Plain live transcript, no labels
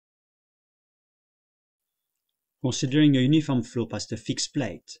Considering a uniform flow past a fixed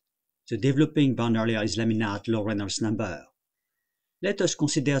plate, the developing boundary layer is laminar at low Reynolds number. Let us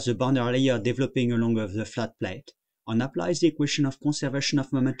consider the boundary layer developing along the flat plate and apply the equation of conservation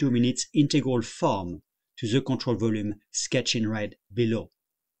of momentum in its integral form to the control volume sketched in red below.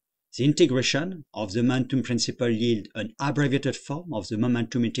 The integration of the momentum principle yields an abbreviated form of the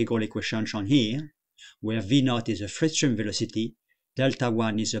momentum integral equation shown here, where V0 is the free stream velocity, delta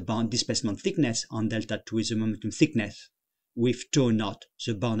 1 is the bound displacement thickness, and delta 2 is the momentum thickness, with tau naught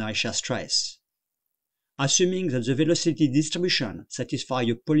the boundary shear stress. Assuming that the velocity distribution satisfies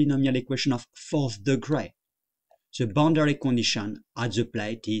a polynomial equation of 4th degree, the boundary condition at the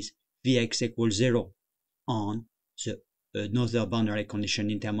plate is Vx equals 0, and another boundary condition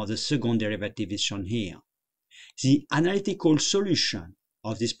in terms of the second derivative is shown here. The analytical solution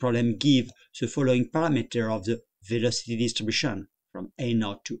of this problem gives the following parameter of the velocity distribution from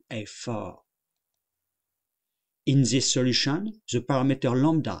A0 to A4. In this solution, the parameter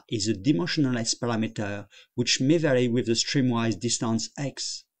lambda is a dimensionless parameter which may vary with the streamwise distance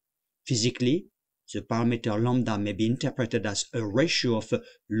x. Physically, the parameter lambda may be interpreted as a ratio of a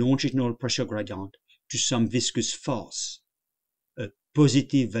longitudinal pressure gradient to some viscous force. A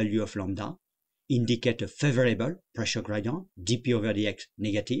positive value of lambda indicates a favorable pressure gradient, dp over dx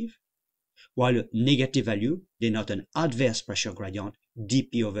negative, while a negative value denotes an adverse pressure gradient,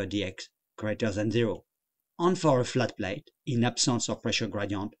 dp over dx greater than 0. And for a flat plate, in absence of pressure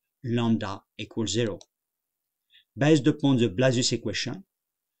gradient, lambda equals 0. Based upon the Blasius equation,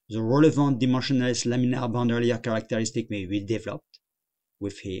 the relevant dimensionless laminar boundary layer characteristic may be developed,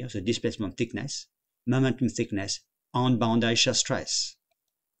 with here the displacement thickness, momentum thickness, and boundary shear stress.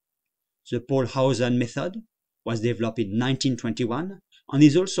 The Pohlhausen method was developed in 1921 and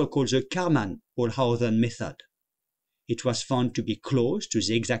is also called the Karman-Pohlhausen method. It was found to be close to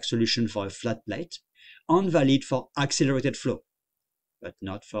the exact solution for a flat plate and valid for accelerated flow, but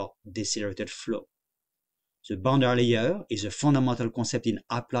not for decelerated flow. The boundary layer is a fundamental concept in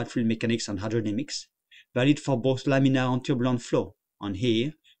applied fluid mechanics and hydrodynamics, valid for both laminar and turbulent flow, and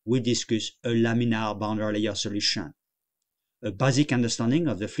here we discuss a laminar boundary layer solution. A basic understanding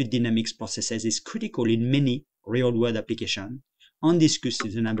of the fluid dynamics processes is critical in many real-world applications and discussed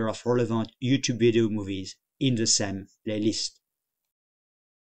in a number of relevant YouTube video movies in the same playlist.